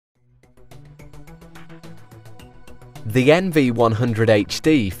The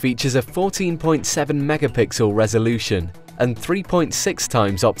NV100HD features a 14.7 megapixel resolution and 3.6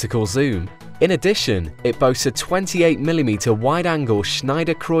 times optical zoom. In addition, it boasts a 28mm wide-angle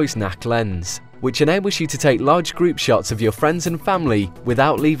Schneider-Kreuznach lens, which enables you to take large group shots of your friends and family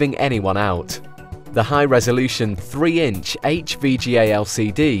without leaving anyone out. The high-resolution 3-inch HVGA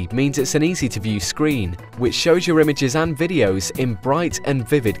LCD means it's an easy-to-view screen, which shows your images and videos in bright and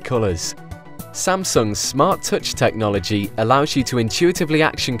vivid colors. Samsung's Smart Touch technology allows you to intuitively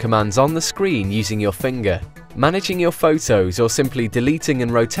action commands on the screen using your finger. Managing your photos or simply deleting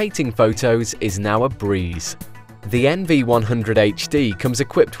and rotating photos is now a breeze. The NV100HD comes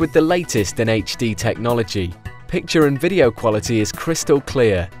equipped with the latest in HD technology. Picture and video quality is crystal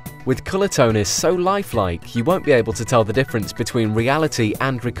clear, with color toners so lifelike you won't be able to tell the difference between reality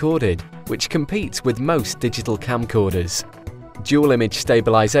and recorded, which competes with most digital camcorders. Dual image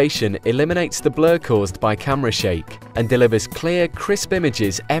stabilization eliminates the blur caused by camera shake and delivers clear, crisp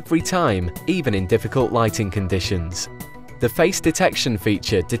images every time, even in difficult lighting conditions. The face detection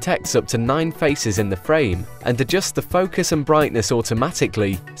feature detects up to 9 faces in the frame and adjusts the focus and brightness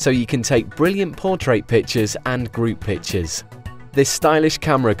automatically so you can take brilliant portrait pictures and group pictures. This stylish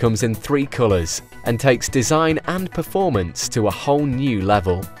camera comes in 3 colors and takes design and performance to a whole new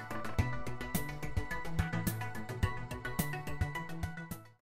level.